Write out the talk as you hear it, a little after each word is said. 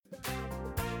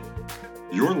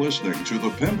You're listening to the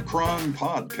Pimpcron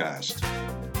Podcast.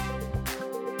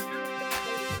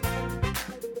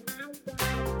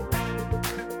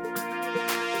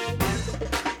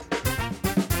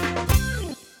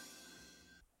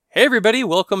 Hey everybody,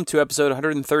 welcome to episode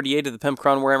 138 of the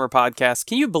Pimpcron Warhammer Podcast.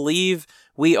 Can you believe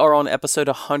we are on episode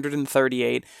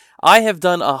 138? I have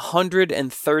done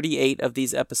 138 of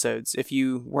these episodes, if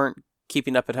you weren't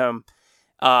keeping up at home.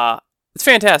 It's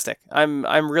fantastic.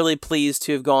 I'm really pleased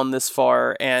to have gone this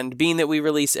far, and being that we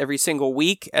release every single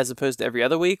week as opposed to every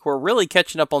other week, we're really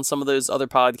catching up on some of those other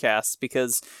podcasts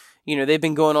because, you know, they've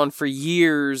been going on for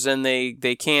years and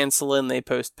they cancel and they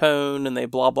postpone and they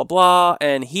blah, blah, blah.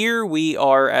 And here we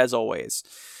are as always.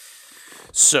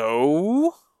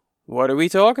 So, what are we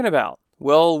talking about?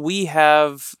 Well, we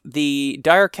have the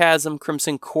Dire Chasm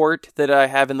Crimson Court that I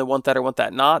have in the Want That or Want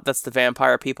That Not. That's the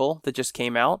vampire people that just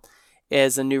came out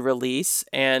as a new release.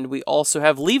 And we also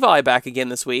have Levi back again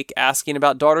this week asking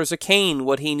about Daughters of Khaine,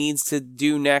 what he needs to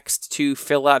do next to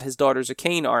fill out his Daughters of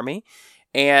Khaine army.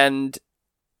 And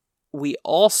we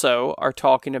also are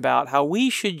talking about how we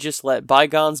should just let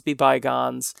bygones be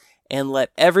bygones and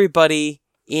let everybody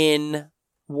in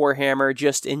Warhammer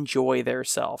just enjoy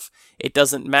theirself. It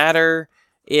doesn't matter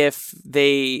if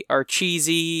they are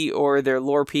cheesy or they're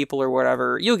lore people or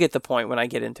whatever. You'll get the point when I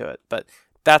get into it, but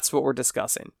that's what we're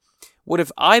discussing. What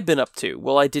have I been up to?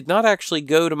 Well, I did not actually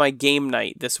go to my game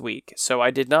night this week, so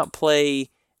I did not play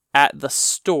at the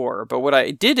store, but what I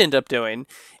did end up doing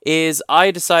is I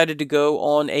decided to go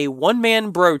on a one-man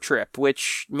bro trip,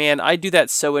 which, man, I do that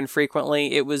so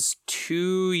infrequently. It was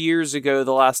 2 years ago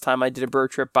the last time I did a bro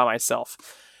trip by myself,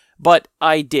 but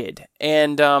I did,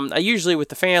 and I usually with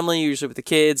the family, usually with the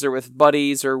kids or with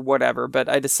buddies or whatever, but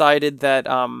I decided that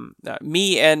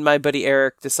me and my buddy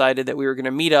Eric decided that we were going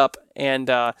to meet up,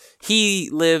 and he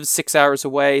lives 6 hours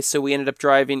away, so we ended up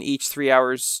driving each 3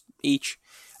 hours each.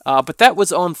 But that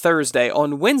was on Thursday.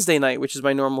 On Wednesday night, which is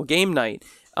my normal game night,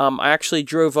 I actually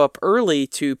drove up early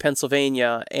to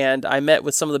Pennsylvania, and I met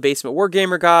with some of the Basement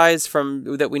Wargamer guys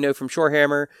that we know from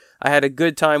Shorehammer. I had a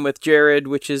good time with Jared,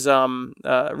 which is a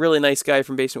really nice guy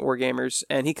from Basement Wargamers,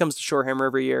 and he comes to Shorehammer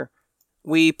every year.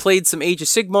 We played some Age of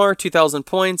Sigmar, 2,000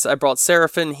 points. I brought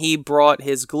Seraphin. He brought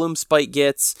his Gloomspite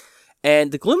Gits.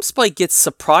 And the Gloomspite Gits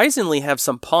surprisingly have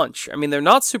some punch. I mean, they're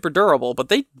not super durable, but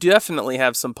they definitely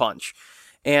have some punch.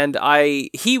 And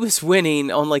he was winning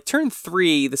on like turn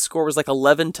 3, the score was like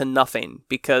 11-0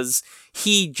 because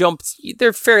he jumped.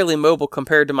 They're fairly mobile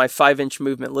compared to my 5-inch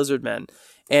movement Lizardmen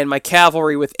and my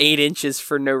cavalry with 8 inches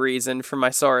for no reason for my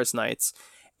Saurus Knights.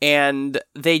 And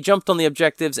they jumped on the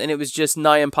objectives and it was just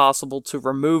nigh impossible to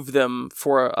remove them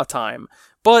for a time.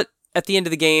 But at the end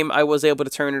of the game, I was able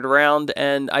to turn it around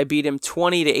and I beat him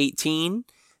 20-18.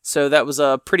 So that was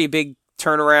a pretty big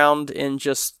turnaround in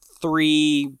just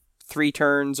three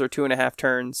turns or 2.5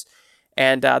 turns,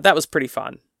 and that was pretty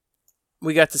fun.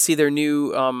 We got to see their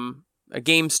new a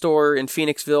game store in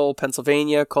Phoenixville,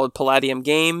 Pennsylvania called Palladium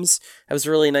Games. It was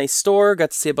a really nice store.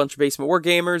 Got to see a bunch of Basement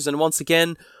Wargamers, and once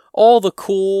again, all the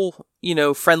cool,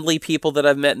 friendly people that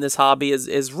I've met in this hobby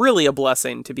is really a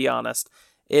blessing, to be honest.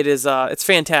 It is, it's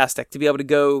fantastic to be able to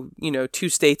go, 2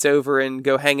 states over and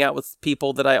go hang out with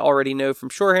people that I already know from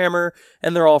Shorehammer,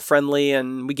 and they're all friendly,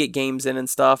 and we get games in and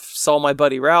stuff. Saw my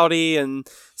buddy Rowdy and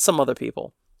some other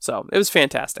people. So, it was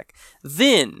fantastic.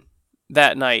 Then,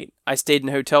 that night, I stayed in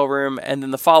a hotel room, and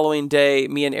then the following day,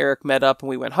 me and Eric met up, and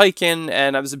we went hiking,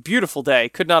 and it was a beautiful day.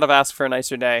 Could not have asked for a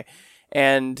nicer day,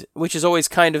 and which is always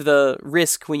kind of the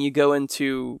risk when you go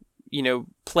into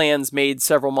plans made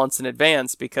several months in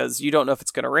advance because you don't know if it's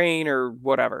going to rain or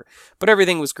whatever. But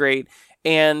everything was great.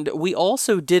 And we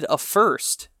also did a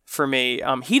first for me.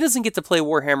 He doesn't get to play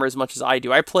Warhammer as much as I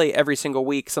do. I play every single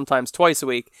week, sometimes twice a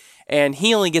week. And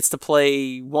he only gets to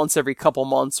play once every couple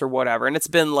months or whatever. And it's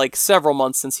been like several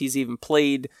months since he's even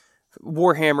played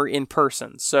Warhammer in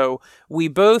person. So we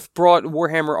both brought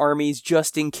Warhammer armies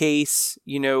just in case,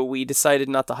 we decided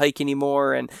not to hike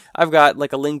anymore, and I've got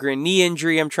like a lingering knee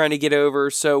injury I'm trying to get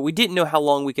over, so we didn't know how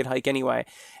long we could hike anyway.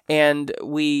 And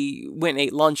we went and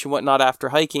ate lunch and whatnot after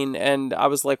hiking, and I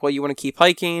was like, well, you want to keep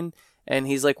hiking? And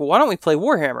he's like, well, why don't we play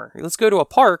Warhammer? Let's go to a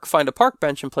park, find a park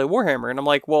bench and play Warhammer. And I'm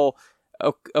like, well,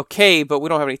 okay, but we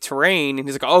don't have any terrain. And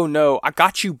he's like, oh no, I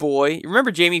got you, boy. Remember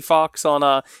Jamie Foxx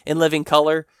on In Living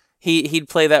Color? He'd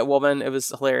play that woman. It was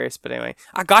hilarious. But anyway,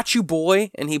 I got you,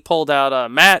 boy. And he pulled out a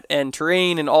mat and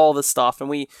terrain and all this stuff. And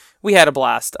we had a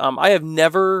blast. I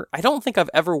don't think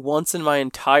I've ever once in my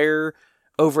entire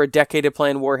over a decade of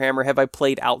playing Warhammer have I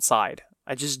played outside.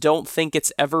 I just don't think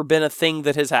it's ever been a thing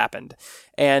that has happened.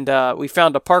 And we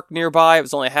found a park nearby. It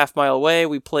was only a half mile away.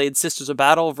 We played Sisters of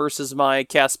Battle versus my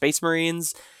Chaos Space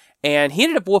Marines. and he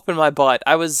ended up whooping my butt.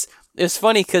 It was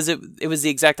funny because it was the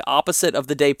exact opposite of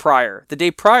the day prior. The day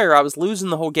prior, I was losing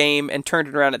the whole game and turned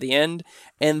it around at the end.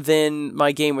 And then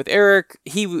my game with Eric,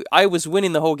 I was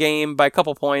winning the whole game by a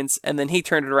couple points, and then he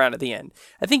turned it around at the end.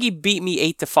 I think he beat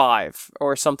me 8-5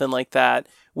 or something like that,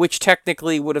 which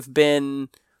technically would have been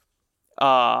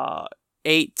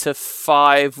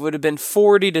 8-5, would have been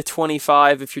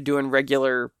 40-25 if you're doing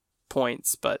regular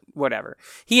points, but whatever.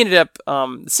 He ended up,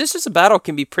 Sisters of Battle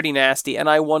can be pretty nasty, and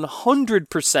I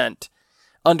 100%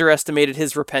 underestimated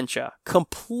his Repentia.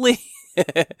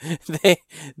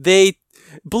 They,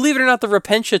 believe it or not, the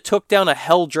Repentia took down a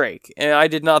Helldrake, and I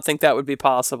did not think that would be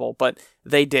possible, but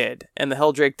they did, and the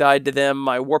Helldrake died to them,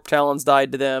 my Warp Talons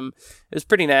died to them. It was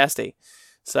pretty nasty.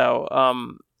 So,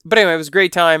 but anyway, it was a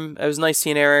great time. It was nice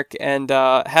seeing Eric, and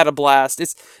had a blast.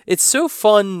 It's so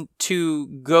fun to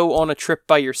go on a trip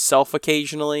by yourself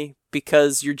occasionally,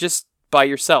 because you're just by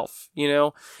yourself, you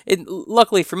know?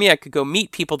 Luckily for me, I could go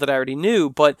meet people that I already knew,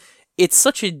 but it's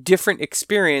such a different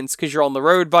experience because you're on the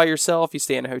road by yourself, you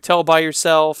stay in a hotel by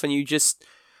yourself, and you just,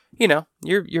 you know,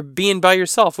 you're being by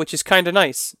yourself, which is kind of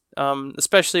nice,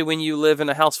 especially when you live in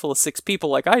a house full of 6 people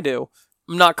like I do.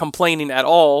 I'm not complaining at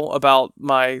all about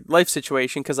my life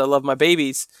situation because I love my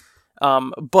babies.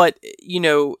 But, you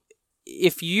know,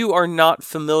 if you are not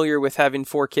familiar with having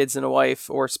 4 kids and a wife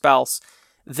or spouse,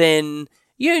 then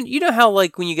you know how,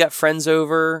 like, when you got friends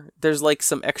over, there's like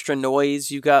some extra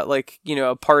noise. You got, like, you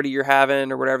know, a party you're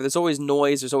having or whatever. There's always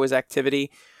noise. There's always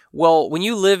activity. Well, when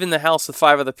you live in the house with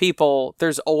 5 other people,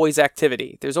 there's always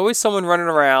activity. There's always someone running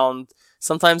around.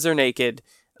 Sometimes they're naked.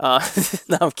 No,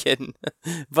 I'm kidding.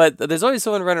 But there's always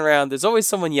someone running around. There's always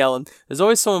someone yelling. There's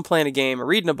always someone playing a game or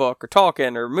reading a book or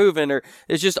talking or moving, or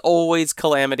there's just always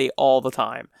calamity all the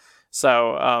time.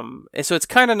 So it's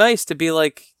kind of nice to be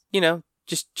like, you know,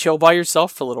 just chill by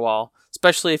yourself for a little while,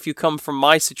 especially if you come from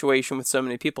my situation with so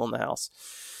many people in the house.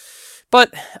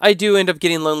 But I do end up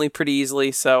getting lonely pretty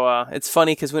easily, so it's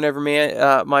funny because whenever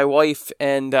my wife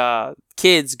and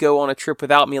kids go on a trip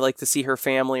without me, like to see her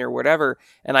family or whatever,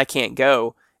 and I can't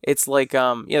go, it's like,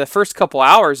 the first couple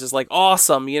hours is like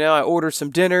awesome, you know, I order some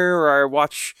dinner or I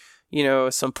watch, you know,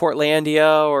 some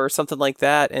Portlandia or something like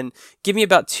that, and give me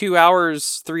about 2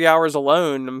 hours, 3 hours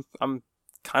alone, I'm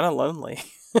kind of lonely.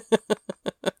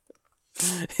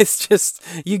 It's just,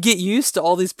 you get used to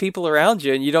all these people around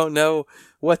you and you don't know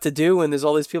what to do when there's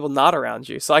all these people not around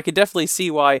you. So I could definitely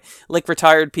see why, like,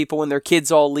 retired people, when their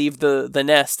kids all leave the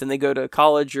nest and they go to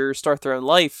college or start their own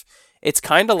life, it's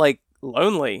kind of like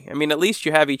lonely. I mean, at least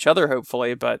you have each other,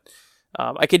 hopefully, but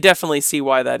I could definitely see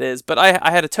why that is. But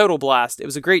I had a total blast. It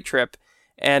was a great trip,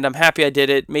 and I'm happy I did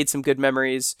it, made some good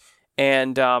memories,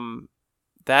 and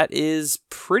that is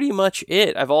pretty much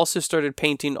it. I've also started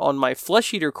painting on my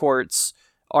Flesh Eater Quartz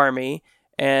army,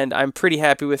 and I'm pretty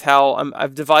happy with how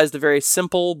I've devised a very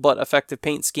simple but effective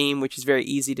paint scheme, which is very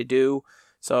easy to do,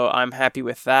 so I'm happy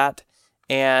with that.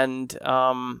 And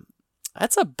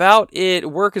that's about it.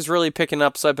 Work is really picking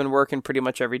up, so I've been working pretty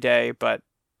much every day, but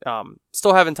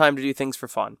still having time to do things for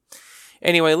fun.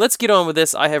 Anyway, let's get on with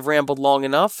this. I have rambled long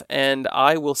enough, and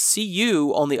I will see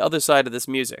you on the other side of this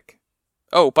music.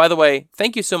 Oh, by the way,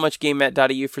 thank you so much,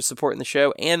 GameMat.eu, for supporting the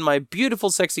show, and my beautiful,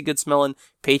 sexy, good-smelling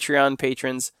Patreon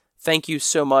patrons. Thank you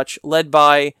so much, led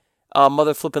by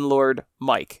Mother Flippin' Lord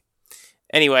Mike.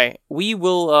 Anyway, we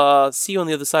will see you on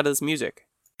the other side of this music.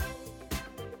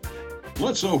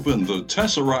 Let's open the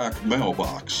Tesseract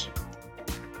mailbox.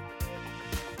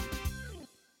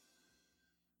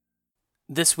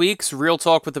 This week's Real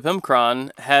Talk with the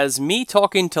Pimpcron has me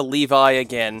talking to Levi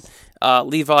again.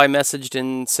 Levi messaged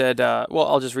and said, well,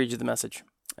 I'll just read you the message.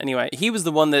 Anyway, he was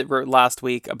the one that wrote last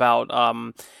week about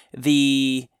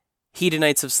the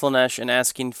Hedonites of Slaanesh and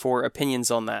asking for opinions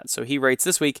on that. So he writes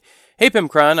this week, "Hey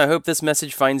Pimpcron, I hope this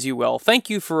message finds you well. Thank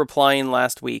you for replying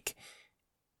last week.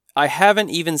 I haven't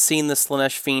even seen the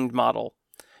Slaanesh Fiend model.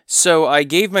 So I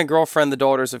gave my girlfriend the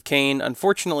Daughters of Cain.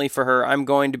 Unfortunately for her, I'm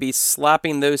going to be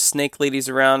slapping those snake ladies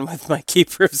around with my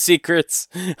Keeper of Secrets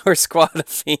or Squad of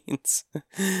Fiends.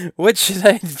 What should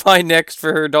I buy next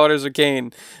for her Daughters of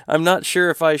Cain? I'm not sure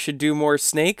if I should do more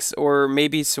snakes or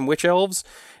maybe some witch elves.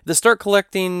 The start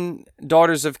collecting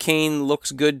Daughters of Cain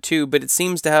looks good too, but it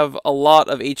seems to have a lot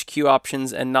of HQ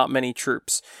options and not many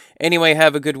troops. Anyway,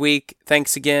 have a good week.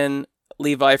 Thanks again,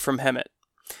 Levi from Hemet."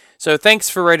 So thanks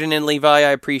for writing in, Levi.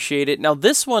 I appreciate it. Now,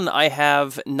 this one I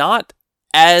have not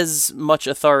as much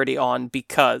authority on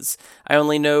because I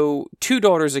only know 2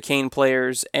 Daughters of Cain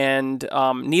players, and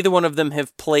neither one of them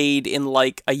have played in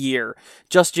like a year.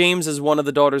 Just James is one of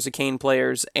the Daughters of Cain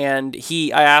players, and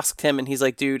I asked him, and he's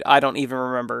like, dude, I don't even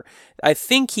remember. I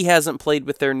think he hasn't played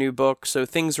with their new book, so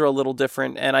things are a little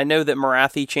different, and I know that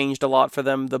Morathi changed a lot for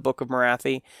them, the Book of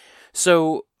Morathi.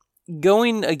 So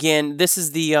going again, this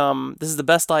is the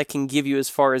best I can give you as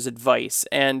far as advice,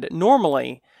 and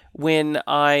normally when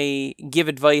I give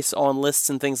advice on lists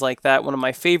and things like that, one of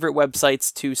my favorite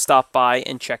websites to stop by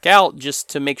and check out, just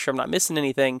to make sure I'm not missing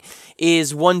anything,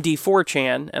 is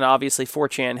 1D4chan, and obviously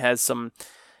 4chan has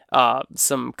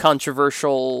some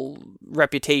controversial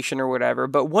reputation or whatever,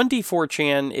 but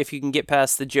 1D4chan, if you can get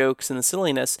past the jokes and the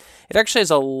silliness, it actually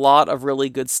has a lot of really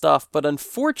good stuff, but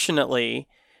unfortunately,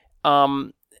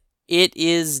 it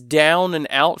is down and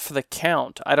out for the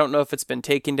count. I don't know if it's been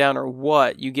taken down or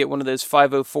what. You get one of those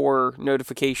 504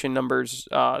 notification numbers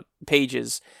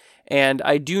pages. And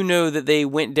I do know that they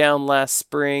went down last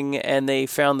spring and they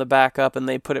found the backup and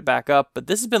they put it back up. But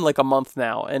this has been like a month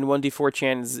now and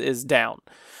 1D4chan is down.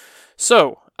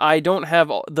 So I don't have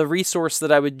the resource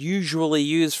that I would usually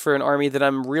use for an army that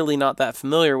I'm really not that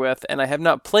familiar with. And I have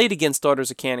not played against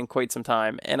Daughters of Cain in quite some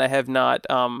time. And I have not...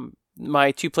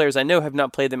 my 2 players I know have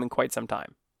not played them in quite some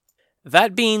time.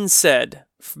 That being said,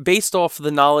 based off the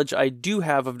knowledge I do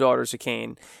have of Daughters of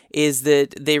Cain, is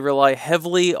that they rely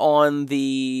heavily on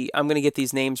I'm going to get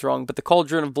these names wrong, but the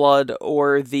Cauldron of Blood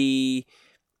or the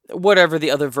whatever the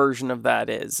other version of that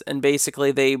is. And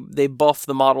basically they buff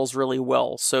the models really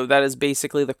well. So that is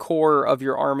basically the core of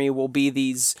your army will be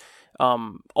these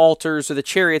altars or the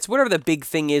chariots, whatever the big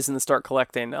thing is in the start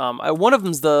collecting. One of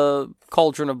them's the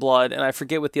Cauldron of Blood, and I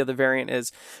forget what the other variant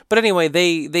is. But anyway,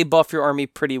 they buff your army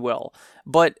pretty well.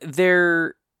 But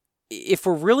if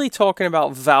we're really talking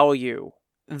about value,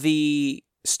 the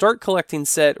start collecting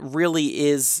set really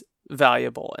is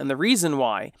valuable. And the reason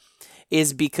why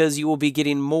is because you will be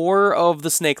getting more of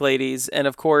the Snake Ladies. And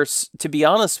of course, to be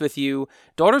honest with you,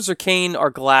 Daughters of Cain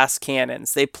are glass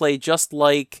cannons. They play just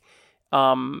like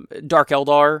Dark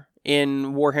Eldar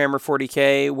in Warhammer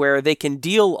 40k, where they can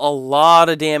deal a lot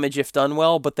of damage if done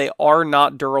well, but they are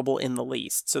not durable in the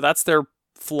least. So that's their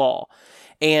flaw.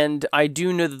 And I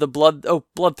do know that the Blood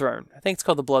Throne, I think it's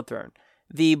called the Blood Throne.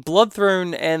 The Blood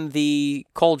Throne and the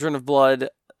Cauldron of Blood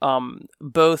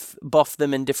both buff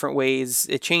them in different ways.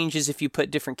 It changes if you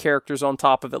put different characters on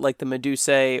top of it, like the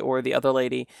Medusae or the other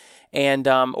lady, and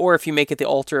or if you make it the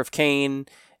Altar of Cain.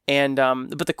 And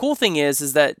but the cool thing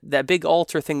is that big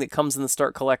altar thing that comes in the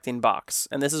start collecting box,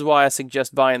 and this is why I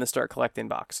suggest buying the start collecting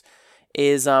box,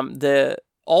 is the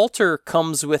altar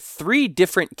comes with 3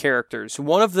 different characters.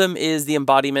 One of them is the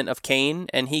embodiment of Cain,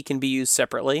 and he can be used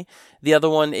separately. The other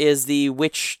one is the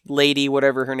witch lady,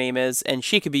 whatever her name is, and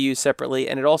she can be used separately.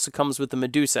 And it also comes with the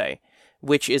Medusae,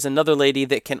 which is another lady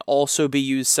that can also be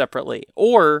used separately.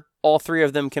 Or all 3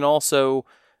 of them can also,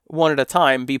 one at a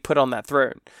time, be put on that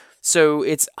throne. So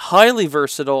it's highly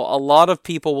versatile. A lot of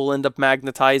people will end up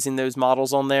magnetizing those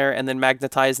models on there and then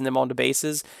magnetizing them onto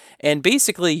bases. And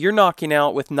basically, you're knocking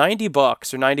out with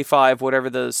 $90 or 95, whatever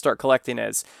the start collecting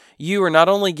is. You are not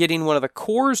only getting one of the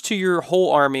cores to your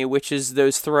whole army, which is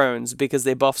those thrones, because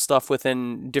they buff stuff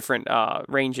within different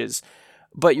ranges,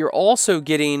 but you're also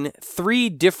getting 3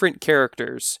 different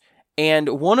characters. And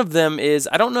one of them is,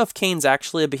 I don't know if Cain's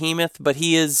actually a behemoth, but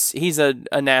he's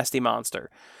a nasty monster.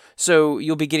 So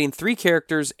you'll be getting 3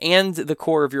 characters and the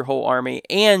core of your whole army,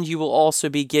 and you will also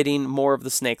be getting more of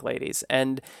the Snake Ladies.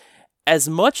 And as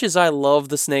much as I love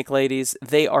the Snake Ladies,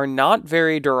 they are not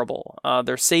very durable.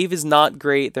 Their save is not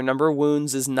great. Their number of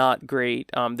wounds is not great.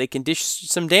 They can dish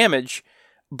some damage,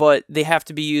 but they have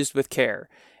to be used with care.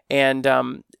 And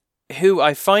who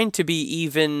I find to be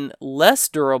even less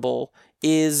durable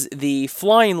is the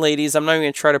Flying Ladies. I'm not even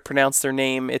going to try to pronounce their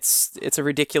name. It's a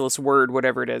ridiculous word,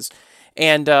 whatever it is.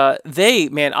 And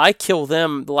I kill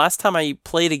them. The last time I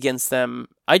played against them,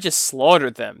 I just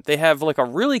slaughtered them. They have like a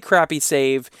really crappy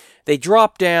save. They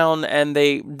drop down and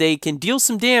they can deal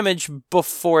some damage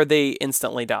before they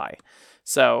instantly die.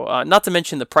 So, not to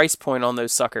mention the price point on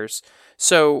those suckers.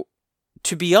 So,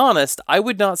 to be honest, I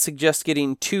would not suggest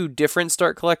getting 2 different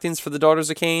start collectings for the Daughters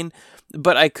of Cain,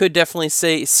 but I could definitely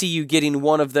see you getting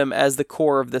one of them as the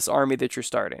core of this army that you're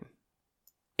starting.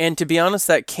 And to be honest,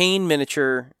 that Kane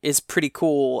miniature is pretty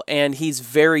cool, and he's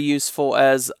very useful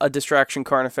as a distraction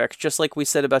Carnifex. Just like we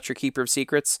said about your Keeper of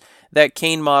Secrets, that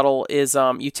Kane model is,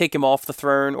 you take him off the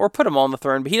throne, or put him on the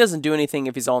throne, but he doesn't do anything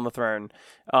if he's on the throne,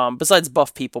 besides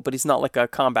buff people, but he's not like a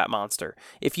combat monster.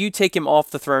 If you take him off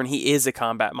the throne, he is a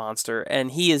combat monster, and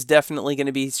he is definitely going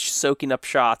to be soaking up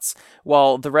shots,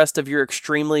 while the rest of your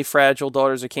extremely fragile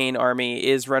Daughters of Khaine army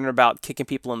is running about kicking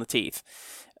people in the teeth.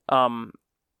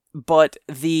 But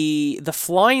the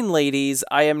flying ladies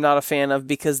I am not a fan of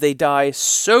because they die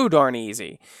so darn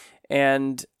easy.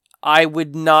 And I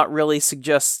would not really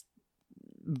suggest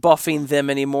buffing them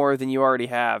any more than you already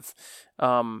have.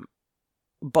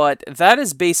 But that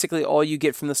is basically all you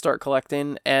get from the start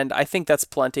collecting, and I think that's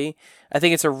plenty. I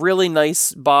think it's a really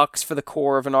nice box for the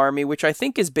core of an army, which I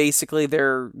think is basically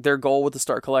their goal with the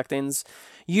start collectings.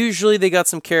 Usually they got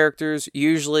some characters,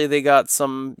 usually they got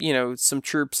some, some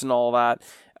troops and all that.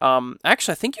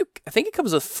 Actually, I think it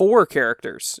comes with 4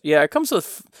 characters. Yeah, it comes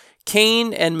with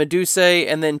Khaine and Medusa,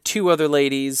 and then 2 other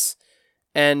ladies,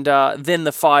 and then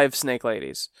the 5 snake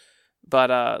ladies.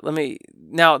 But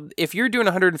now, if you're doing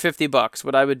 $150,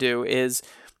 what I would do is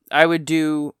I would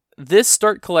do this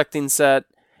start collecting set,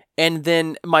 and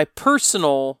then my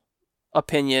personal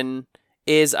opinion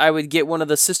is I would get one of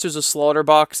the Sisters of Slaughter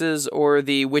boxes or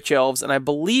the Witch Elves, and I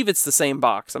believe it's the same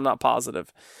box. I'm not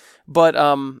positive, but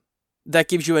that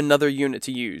gives you another unit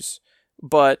to use.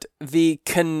 But the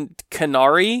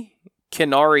Qunari,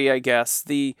 I guess,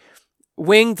 the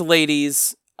winged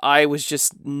ladies, I was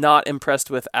just not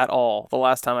impressed with at all the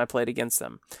last time I played against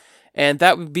them. And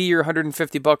that would be your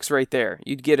 $150 right there.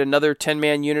 You'd get another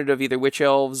 10-man unit of either Witch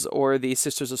Elves or the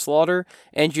Sisters of Slaughter,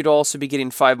 and you'd also be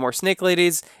getting 5 more Snake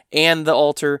Ladies, and the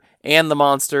Altar, and the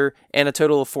Monster, and a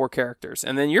total of 4 characters.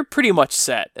 And then you're pretty much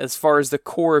set as far as the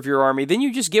core of your army. Then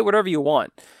you just get whatever you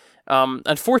want.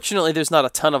 Unfortunately, there's not a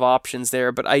ton of options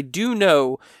there, but I do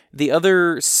know the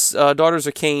other Daughters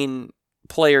of Khaine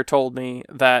player told me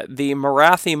that the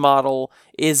Morathi model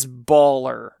is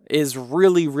baller, is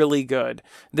really, really good.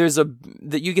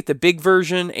 That you get the big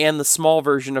version and the small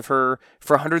version of her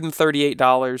for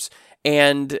 $138,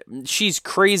 and she's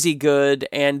crazy good,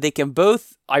 and they can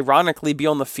both, ironically, be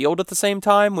on the field at the same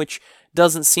time, which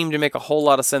doesn't seem to make a whole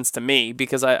lot of sense to me,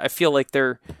 because I feel like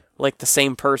they're like the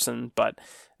same person, but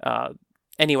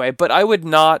anyway, but I would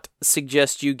not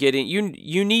suggest you getting...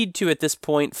 You need to, at this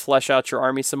point, flesh out your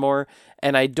army some more,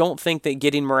 and I don't think that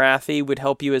getting Morathi would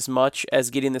help you as much as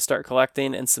getting the Start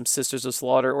Collecting and some Sisters of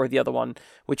Slaughter, or the other one,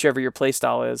 whichever your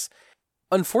playstyle is.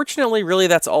 Unfortunately, really,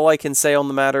 that's all I can say on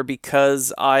the matter,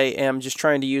 because I am just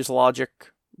trying to use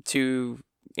logic to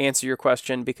answer your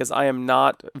question, because I am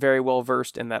not very well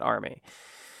versed in that army.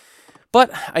 But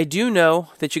I do know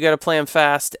that you got to play them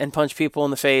fast and punch people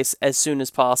in the face as soon as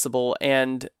possible,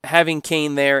 and having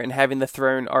Khaine there and having the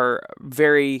throne are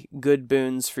very good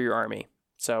boons for your army.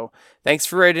 So thanks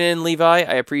for writing in, Levi.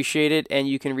 I appreciate it, and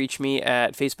you can reach me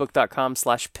at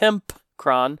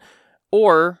facebook.com/pimpcron,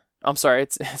 or, I'm sorry,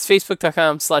 it's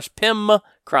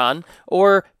facebook.com/pimpcron,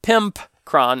 or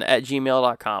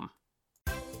pimpcron@gmail.com.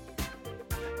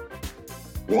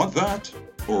 Want that,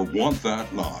 or want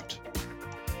that not?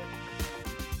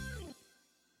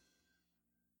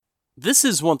 This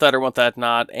is Want That or Want That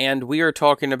Not, and we are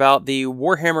talking about the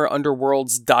Warhammer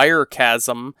Underworld's Dire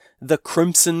Chasm, the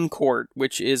Crimson Court,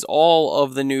 which is all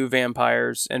of the new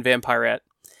vampires and vampirette.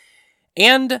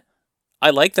 And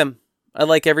I like them. I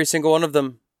like every single one of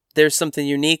them. There's something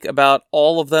unique about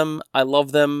all of them. I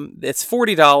love them. It's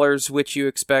 $40, which you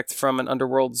expect from an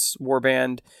Underworld's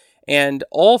warband. And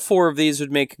all 4 of these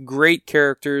would make great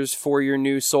characters for your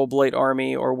new Soulblight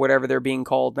army, or whatever they're being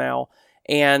called now.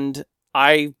 And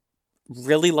I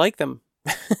really like them.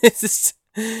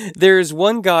 There's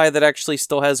one guy that actually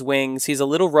still has wings. He's a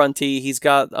little runty. He's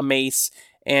got a mace,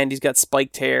 and he's got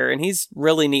spiked hair, and he's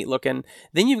really neat looking.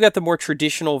 Then you've got the more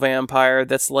traditional vampire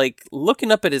that's like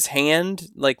looking up at his hand,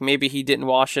 like maybe he didn't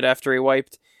wash it after he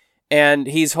wiped, and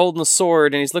he's holding a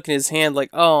sword, and he's looking at his hand like,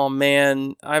 oh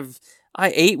man,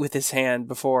 I ate with his hand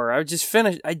before. I just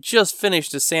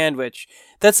finished a sandwich.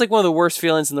 That's like one of the worst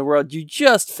feelings in the world. You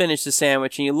just finished a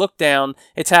sandwich and you look down.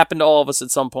 It's happened to all of us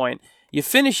at some point. You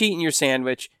finish eating your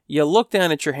sandwich, you look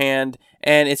down at your hand,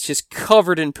 and it's just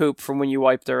covered in poop from when you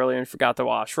wiped earlier and forgot to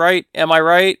wash, right? Am I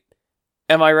right?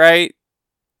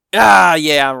 Ah,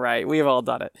 yeah, I'm right. We've all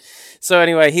done it. So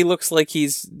anyway, he looks like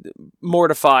he's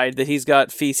mortified that he's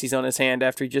got feces on his hand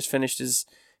after he just finished his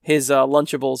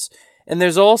Lunchables. And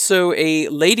there's also a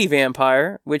lady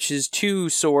vampire, which is 2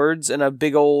 swords and a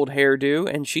big old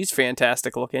hairdo, and she's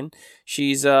fantastic looking.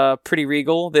 She's pretty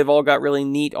regal. They've all got really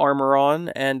neat armor on,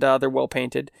 and they're well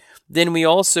painted. Then we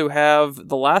also have,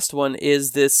 the last one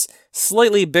is this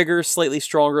slightly bigger, slightly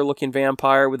stronger looking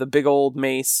vampire with a big old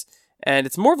mace, and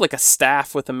it's more of like a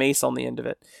staff with a mace on the end of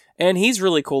it. And he's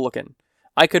really cool looking.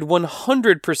 I could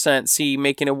 100% see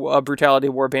making a Brutality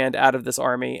Warband out of this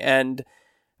army, and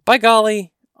by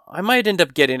golly, I might end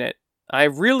up getting it. I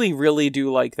really, really do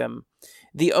like them.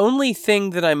 The only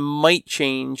thing that I might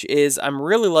change is I'm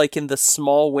really liking the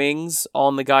small wings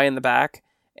on the guy in the back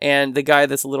and the guy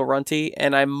that's a little runty,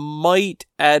 and I might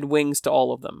add wings to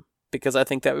all of them because I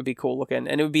think that would be cool looking,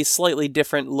 and it would be a slightly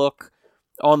different look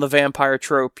on the vampire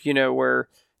trope, you know, where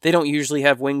they don't usually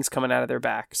have wings coming out of their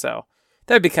back, so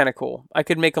that'd be kind of cool. I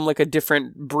could make them like a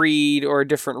different breed or a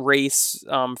different race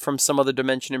from some other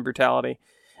dimension in Brutality.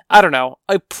 I don't know.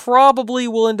 I probably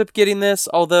will end up getting this,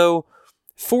 although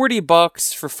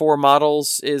 $40 for 4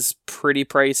 models is pretty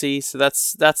pricey, so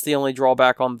that's the only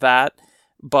drawback on that.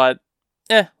 But,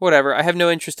 whatever. I have no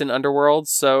interest in Underworld,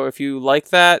 so if you like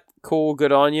that, cool,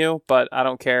 good on you, but I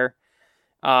don't care.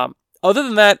 Other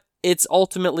than that, it's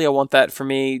ultimately a want that for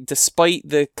me, despite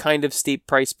the kind of steep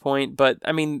price point, but,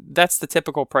 I mean, that's the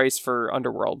typical price for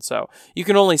Underworld, so you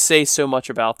can only say so much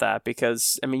about that,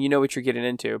 because, I mean, you know what you're getting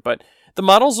into, but the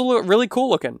models look really cool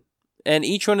looking, and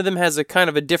each one of them has a kind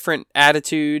of a different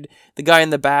attitude. The guy in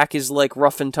the back is like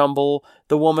rough and tumble.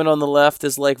 The woman on the left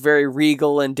is like very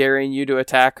regal and daring you to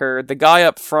attack her. The guy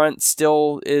up front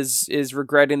still is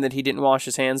regretting that he didn't wash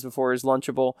his hands before his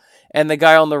Lunchable. And the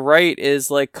guy on the right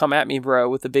is like, come at me, bro,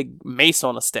 with a big mace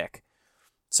on a stick.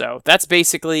 So that's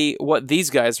basically what these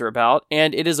guys are about,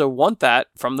 and it is a want that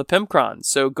from the Pimpcron.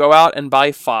 So go out and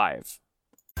buy 5.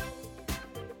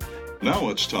 Now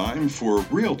it's time for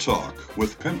Real Talk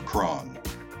with Pimpcron.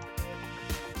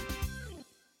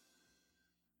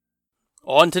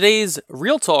 On today's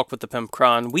Real Talk with the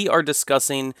Pimpcron, we are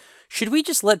discussing, should we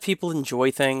just let people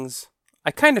enjoy things? I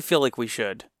kind of feel like we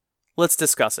should. Let's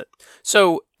discuss it.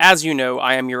 So, as you know,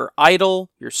 I am your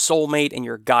idol, your soulmate, and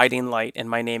your guiding light, and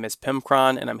my name is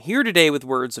Pimpcron, and I'm here today with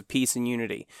words of peace and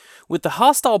unity. With the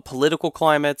hostile political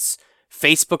climates,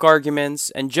 Facebook arguments,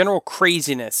 and general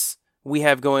craziness we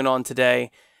have going on today,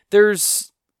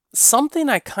 there's something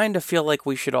I kind of feel like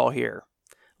we should all hear.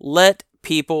 Let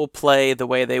people play the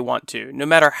way they want to. No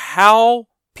matter how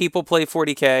people play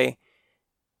 40K,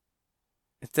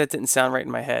 that didn't sound right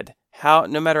in my head.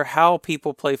 No matter how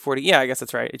people play 40, yeah, I guess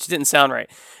that's right. It just didn't sound right.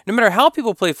 No matter how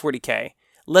people play 40K,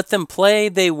 let them play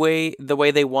the way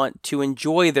they want to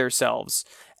enjoy themselves.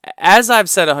 As I've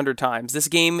said 100 times, this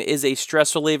game is a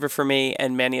stress reliever for me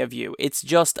and many of you. It's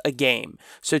just a game.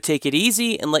 So take it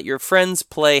easy and let your friends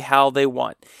play how they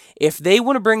want. If they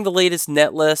want to bring the latest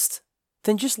net list,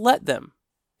 then just let them.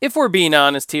 If we're being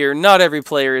honest here, not every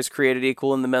player is created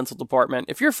equal in the mental department.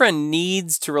 If your friend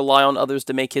needs to rely on others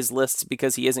to make his lists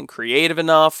because he isn't creative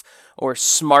enough, or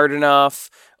smart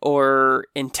enough, or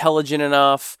intelligent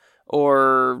enough,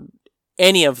 or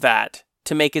any of that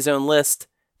to make his own list,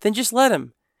 then just let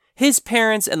him. His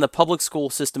parents and the public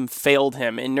school system failed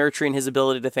him in nurturing his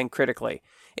ability to think critically.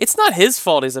 It's not his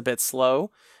fault he's a bit slow.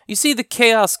 You see, the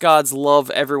Chaos Gods love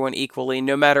everyone equally,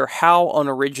 no matter how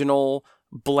unoriginal,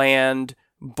 bland,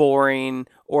 boring,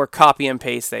 or copy and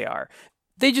paste they are.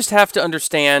 They just have to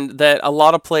understand that a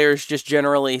lot of players just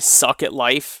generally suck at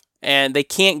life, and they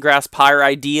can't grasp higher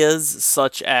ideas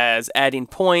such as adding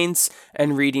points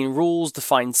and reading rules to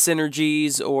find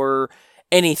synergies or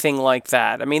anything like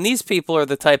that. I mean, these people are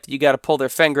the type that you got to pull their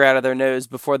finger out of their nose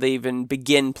before they even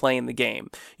begin playing the game.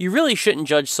 You really shouldn't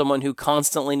judge someone who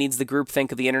constantly needs the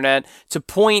groupthink of the internet to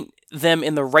point them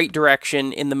in the right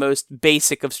direction in the most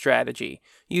basic of strategy.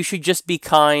 You should just be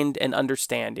kind and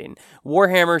understanding.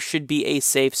 Warhammer should be a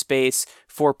safe space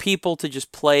for people to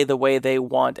just play the way they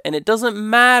want, and it doesn't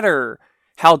matter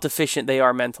how deficient they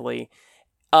are mentally.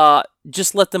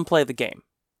 Just let them play the game.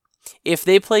 If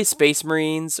they play Space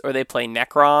Marines or they play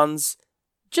Necrons,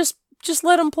 just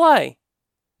let them play.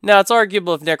 Now, it's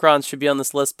arguable if Necrons should be on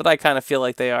this list, but I kind of feel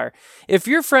like they are. If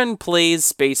your friend plays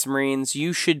Space Marines,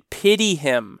 you should pity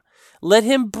him. Let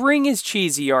him bring his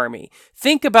cheesy army.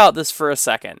 Think about this for a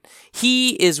second.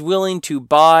 He is willing to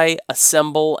buy,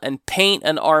 assemble, and paint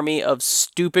an army of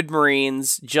stupid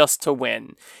Marines just to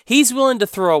win. He's willing to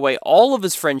throw away all of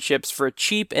his friendships for a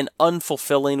cheap and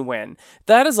unfulfilling win.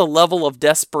 That is a level of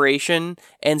desperation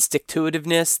and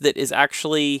stick-to-itiveness that is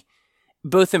actually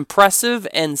both impressive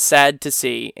and sad to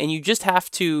see, and you just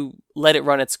have to let it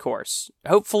run its course.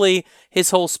 Hopefully, his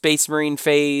whole Space Marine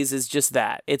phase is just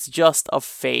that. It's just a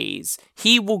phase.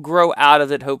 He will grow out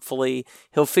of it, hopefully.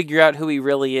 He'll figure out who he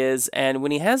really is, and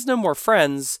when he has no more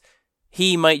friends,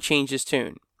 he might change his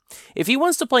tune. If he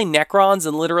wants to play Necrons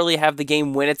and literally have the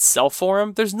game win itself for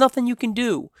him, there's nothing you can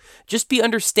do. Just be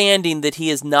understanding that he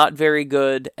is not very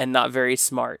good and not very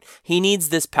smart. He needs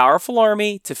this powerful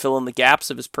army to fill in the gaps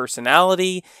of his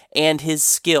personality and his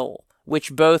skill,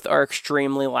 which both are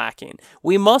extremely lacking.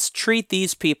 We must treat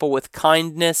these people with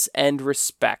kindness and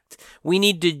respect. We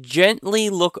need to gently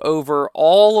look over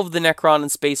all of the Necron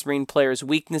and Space Marine players'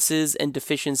 weaknesses and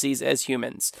deficiencies as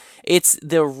humans. It's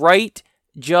the right,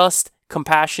 just,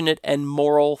 compassionate, and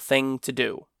moral thing to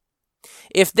do.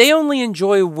 If they only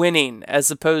enjoy winning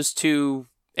as opposed to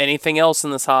anything else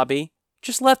in this hobby,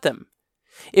 just let them.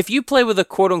 If you play with a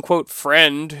quote-unquote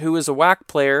friend who is a whack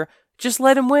player, just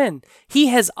let him win. He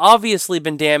has obviously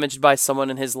been damaged by someone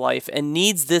in his life and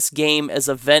needs this game as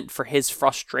a vent for his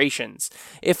frustrations.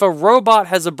 If a robot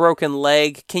has a broken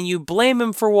leg, can you blame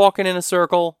him for walking in a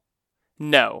circle?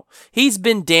 No, he's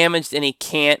been damaged and he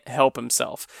can't help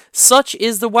himself. Such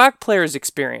is the whack player's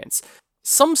experience.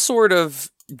 Some sort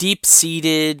of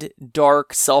deep-seated,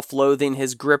 dark self-loathing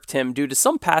has gripped him due to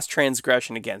some past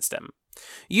transgression against him.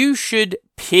 You should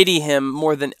pity him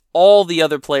more than all the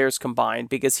other players combined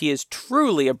because he is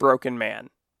truly a broken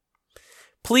man.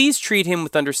 Please treat him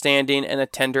with understanding and a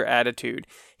tender attitude.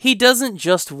 He doesn't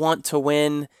just want to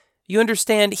win. You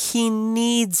understand, he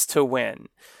needs to win.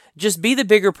 Just be the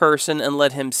bigger person and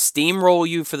let him steamroll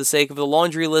you for the sake of the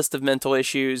laundry list of mental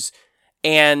issues,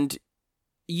 and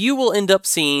you will end up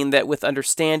seeing that with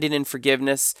understanding and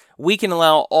forgiveness, we can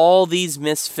allow all these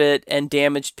misfit and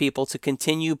damaged people to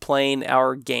continue playing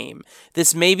our game.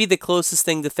 This may be the closest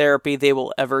thing to therapy they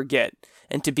will ever get,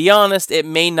 and to be honest, it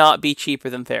may not be cheaper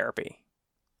than therapy.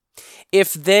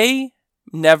 If they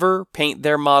never paint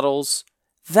their models,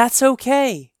 that's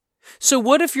okay. So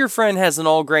what if your friend has an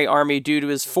all-gray army due to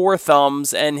his 4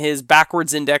 thumbs and his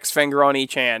backwards index finger on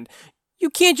each hand? You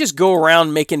can't just go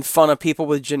around making fun of people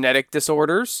with genetic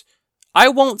disorders. I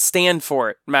won't stand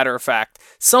for it, matter of fact.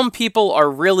 Some people are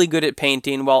really good at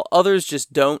painting while others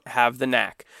just don't have the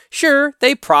knack. Sure,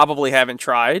 they probably haven't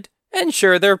tried. And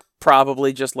sure, they're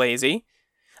probably just lazy.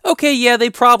 Okay, yeah, they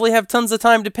probably have tons of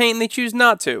time to paint and they choose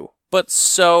not to. But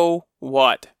so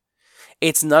what?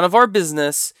 It's none of our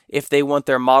business if they want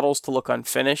their models to look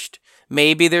unfinished.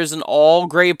 Maybe there's an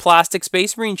all-gray plastic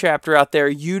Space Marine chapter out there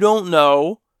you don't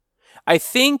know. I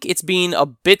think it's being a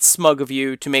bit smug of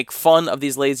you to make fun of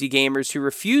these lazy gamers who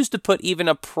refuse to put even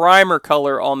a primer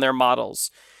color on their models.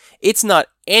 It's not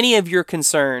any of your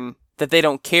concern that they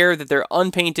don't care that their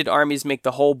unpainted armies make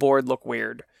the whole board look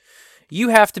weird. You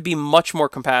have to be much more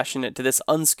compassionate to this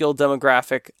unskilled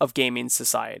demographic of gaming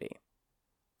society.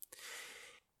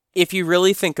 If you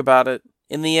really think about it,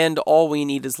 in the end, all we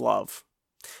need is love.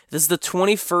 This is the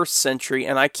 21st century,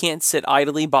 and I can't sit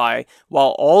idly by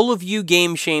while all of you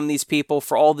game shame these people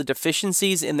for all the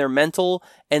deficiencies in their mental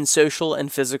and social and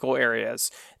physical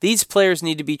areas. These players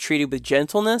need to be treated with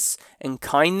gentleness and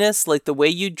kindness like the way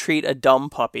you'd treat a dumb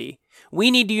puppy.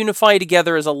 We need to unify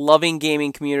together as a loving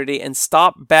gaming community and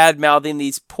stop bad-mouthing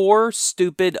these poor,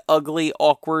 stupid, ugly,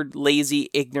 awkward, lazy,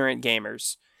 ignorant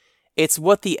gamers. It's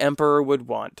what the Emperor would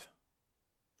want.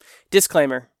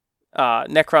 Disclaimer.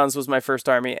 Necrons was my first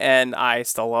army, and I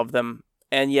still love them.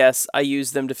 And yes, I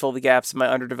use them to fill the gaps in my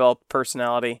underdeveloped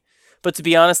personality. But to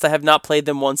be honest, I have not played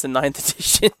them once in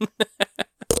 9th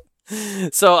edition.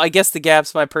 So I guess the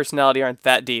gaps in my personality aren't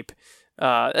that deep.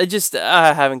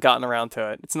 I haven't gotten around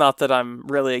to it. It's not that I'm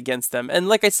really against them. And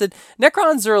like I said,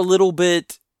 Necrons are a little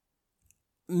bit...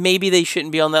 Maybe they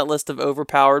shouldn't be on that list of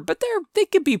overpowered, but they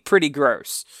could be pretty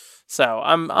gross. So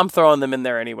I'm throwing them in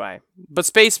there anyway. But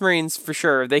Space Marines, for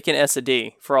sure, they can S a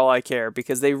D for all I care,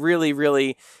 because they really,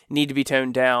 really need to be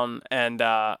toned down and,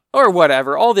 or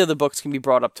whatever. All the other books can be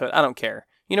brought up to it. I don't care.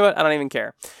 You know what? I don't even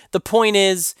care. The point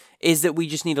is that we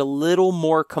just need a little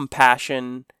more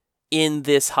compassion in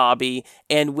this hobby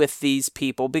and with these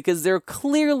people, because they're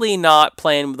clearly not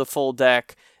playing with a full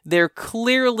deck. They're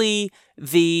clearly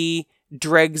the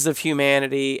dregs of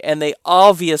humanity, and they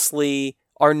obviously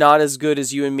are not as good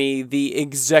as you and me, the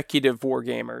executive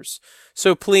wargamers.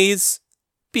 So please,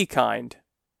 be kind.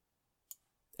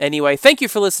 Anyway, thank you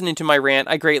for listening to my rant.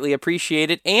 I greatly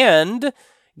appreciate it. And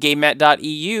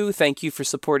GameMat.eu, thank you for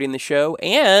supporting the show.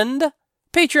 And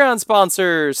Patreon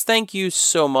sponsors, thank you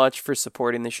so much for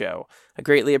supporting the show. I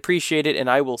greatly appreciate it, and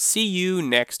I will see you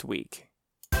next week.